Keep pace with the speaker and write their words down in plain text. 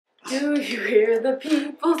Do you hear the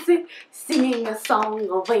people singing a song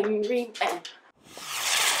of angry men?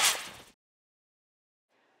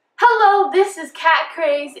 Hello, this is Cat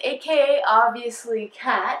Craze, aka obviously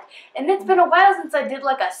Cat, and it's been a while since I did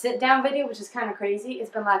like a sit-down video, which is kind of crazy. It's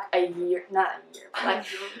been like a year, not a year, but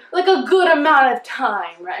like a good amount of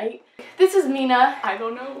time, right? This is Mina. I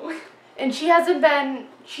don't know. And she's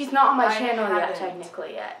not on my channel yet,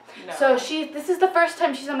 technically yet. No. So this is the first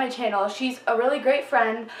time she's on my channel. She's a really great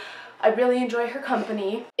friend. I really enjoy her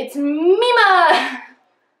company. It's Mima!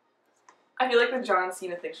 I feel like the John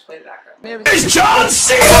Cena thing should play in the background. It's John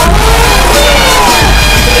Cena!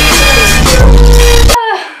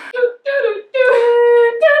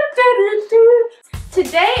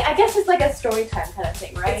 Today, I guess it's like a story time kind of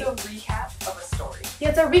thing, right? It's a recap of a story. Yeah,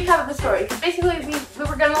 it's a recap of the story. Because basically, we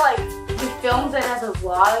were gonna we filmed it as a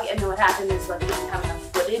vlog, and then what happened is like we didn't have enough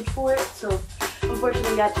footage for it, so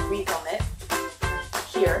unfortunately we had to refilm it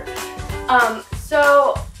here.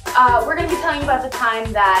 We're gonna be telling you about the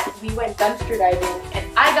time that we went dumpster diving, and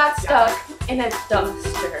I got stuck in a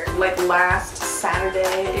dumpster. Like last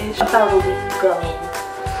Saturday-ish? About a week ago.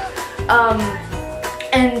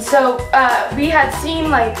 And so we had seen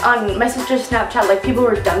like on my sister's Snapchat, like people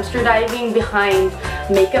were dumpster diving behind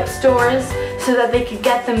makeup stores so that they could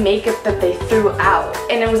get the makeup that they threw out.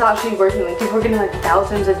 And it was actually working. Like people were getting like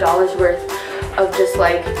thousands of dollars worth of just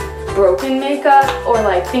like broken makeup or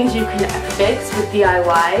like things you can fix with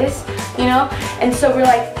DIYs, you know? And so we're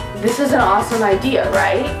like, this is an awesome idea,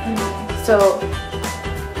 right? Mm-hmm.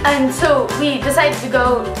 So we decided to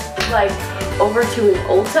go like over to an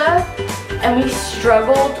Ulta, and we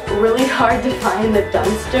struggled really hard to find the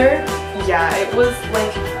dumpster. Yeah, it was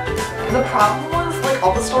like, the problem was like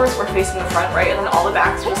all the stores were facing the front, right? And then all the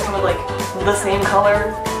backs were just kind of like the same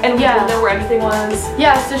color. And we didn't know where anything was.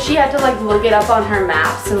 Yeah, so she had to like look it up on her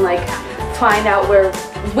maps and like find out where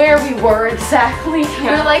we were exactly. Yeah. We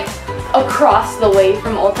were like across the way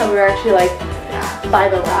from Ulta. We were actually like by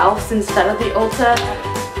the Ralphs instead of the Ulta.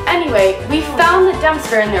 Anyway, we found the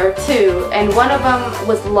dumpster and there were two, and one of them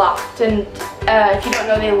was locked. And if you don't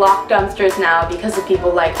know, they lock dumpsters now because of people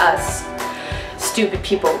like us, stupid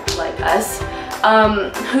people like us,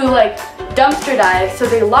 who like dumpster dive. So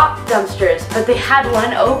they locked dumpsters, but they had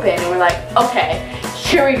one open, and we're like, okay,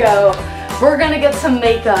 here we go. We're gonna get some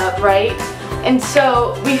makeup, right? And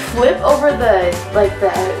so we flip over the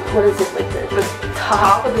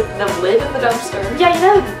top of the lid of the dumpster. Yeah, you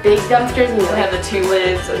know the big dumpsters and you have the two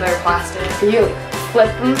lids and they're plastic. You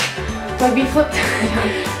flip them. Like we flipped.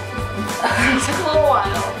 It took a little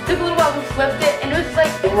while. We flipped it, and it was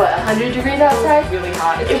like what, 100 degrees outside? It was really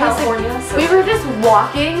hot. It's California. Like, so we were just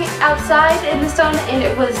walking outside in the sun, and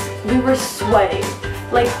we were sweating,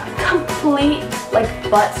 like complete like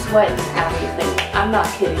butt sweat and everything. I'm not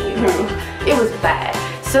kidding you. It was bad.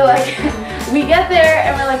 So like we get there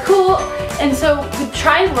and we're like cool, and so we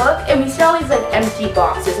try and look, and we see all these like empty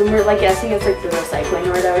boxes, and we're like guessing it's like the recycling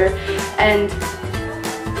or whatever. And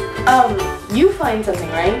you find something,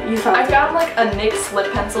 right? I found like a NYX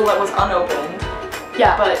lip pencil that was unopened.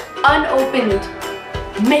 Yeah, but unopened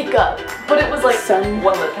makeup. But it was like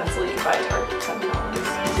one lip pencil you could buy at Target for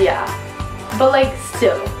 $7. Yeah, but like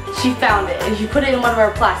still, she found it, and she put it in one of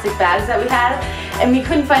our plastic bags that we had, and we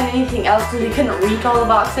couldn't find anything else because we couldn't reach all the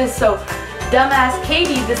boxes. So dumbass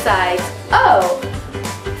Katie decides, oh,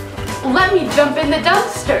 let me jump in the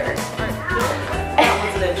dumpster. That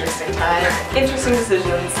was an interesting time. Interesting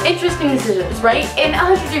decisions. Interesting decisions, right? In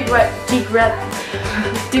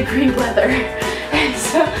 100-degree weather. And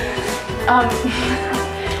so,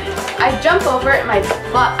 I jump over it, my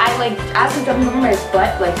butt, as I'm jumping over, my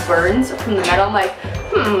butt like burns from the metal. I'm like,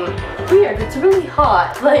 weird, it's really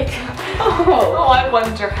hot. Like, oh, I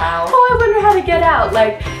wonder how. Oh, I wonder how to get out.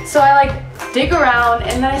 Like, so I like dig around,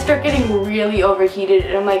 and then I start getting really overheated,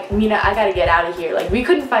 and I'm like, Mina, I gotta get out of here. Like, we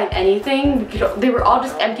couldn't find anything. They were all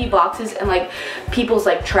just empty boxes and like people's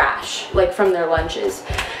like trash, like from their lunches.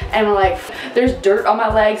 And we're like, there's dirt on my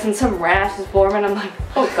legs and some rash is forming. I'm like,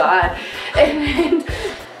 oh god.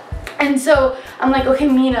 And so I'm like, okay,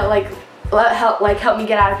 Mina, like help me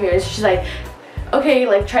get out of here. And she's like, okay,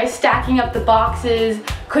 like try stacking up the boxes.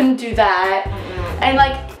 Couldn't do that. And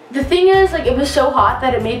like the thing is, like, it was so hot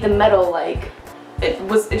that it made the metal like it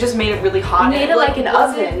just made it really hot. It made it like an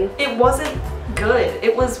oven. It wasn't good.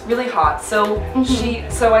 It was really hot. So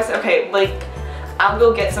so I said, okay, like I'll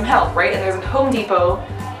go get some help, right? And there's a Home Depot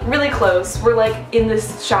really close. We're like in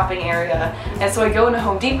this shopping area, and so I go into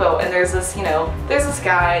Home Depot, and there's this, you know, there's this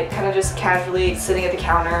guy kind of just casually sitting at the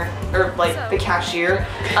counter, or like the cashier.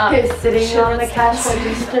 He's sitting on the cash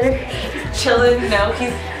register. Chilling, you know,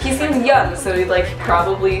 he seems young, so he's like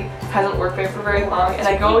probably hasn't worked there for very long, and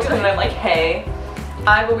I go to him and I'm like, hey,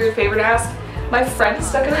 I have a weird favor to ask. My friend is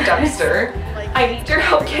stuck in a dumpster. I need your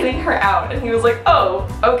help getting her out. And he was like, oh,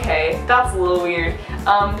 okay, that's a little weird.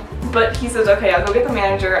 But he says, okay, I'll go get the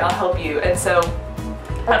manager, I'll help you. And so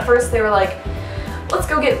at first they were like, let's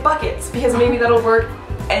go get buckets because maybe that'll work.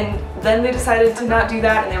 And then they decided to not do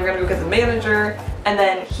that, and they were gonna go get the manager. And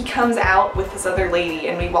then he comes out with this other lady,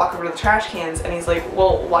 and we walk over to the trash cans, and he's like,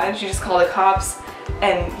 well, why didn't you just call the cops?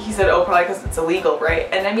 And he said, oh, probably because it's illegal, right?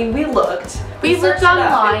 And I mean, we looked. We looked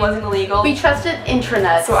online. It wasn't illegal. We trusted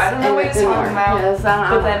intranet. So I don't know what he's talking about. Yes,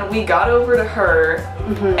 but then we got over to her,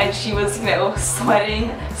 and she was, you know,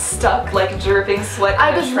 sweating, stuck, like dripping sweat.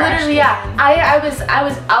 I was literally, yeah. I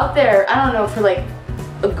was out there. I don't know, for like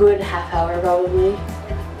a good half hour probably.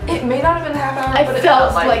 It may not have been a half hour, but it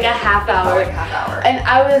felt like a half hour. Like a half hour. And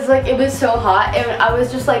I was like, it was so hot, and I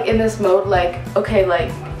was just like in this mode, like, okay,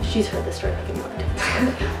 like she's heard this story like a million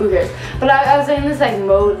times. Who cares? But I was in this like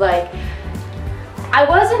mode, like I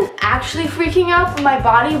wasn't actually freaking out, but my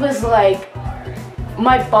body was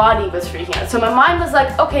freaking out. So my mind was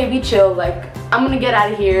like, okay, be chill, like I'm gonna get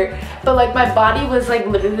out of here. But like my body was like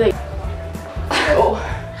literally like, oh.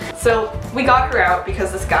 So we got her out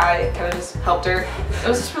because this guy kind of just helped her. It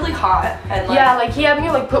was just really hot, and like, yeah, like he had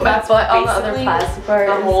me like put my butt on the other plastic part.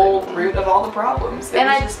 The whole root of all the problems. It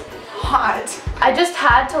was just hot. I just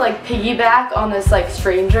had to like piggyback on this like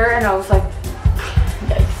stranger, and I was like,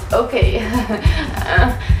 yikes, okay.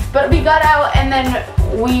 But we got out, and then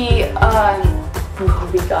we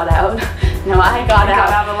got out. No, I got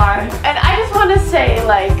out of line. And I just want to say,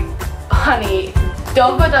 like, honey,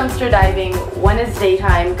 don't go dumpster diving when it's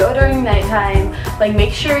daytime. Go during nighttime. Like,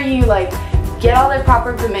 make sure you like get all the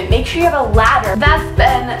proper equipment. Make sure you have a ladder. That's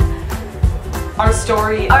been our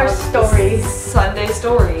story. Sunday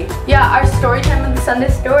story. Yeah, our story time of the Sunday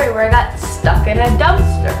story where I got stuck in a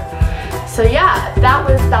dumpster. So yeah, that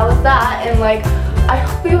was that. And like, I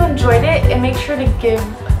hope you enjoyed it, and make sure to give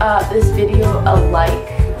this video a like,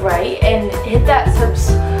 right? And hit that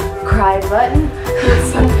subscribe button.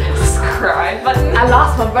 Subscribe button? I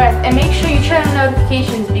lost my breath. And make sure you turn on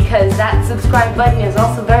notifications, because that subscribe button is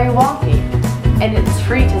also very wonky. And it's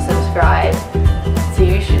free to subscribe. So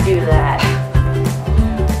you should do that.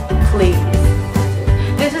 Please.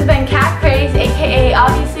 This has been Cat Craze, aka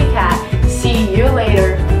obviously Cat. See you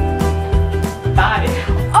later. Bye.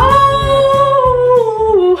 Oh!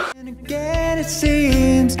 And again it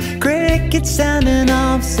seems crickets sounding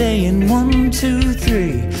off, saying 1, 2,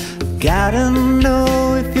 3. Gotta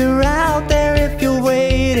know if you're out there, if you're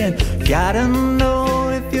waiting. Gotta know.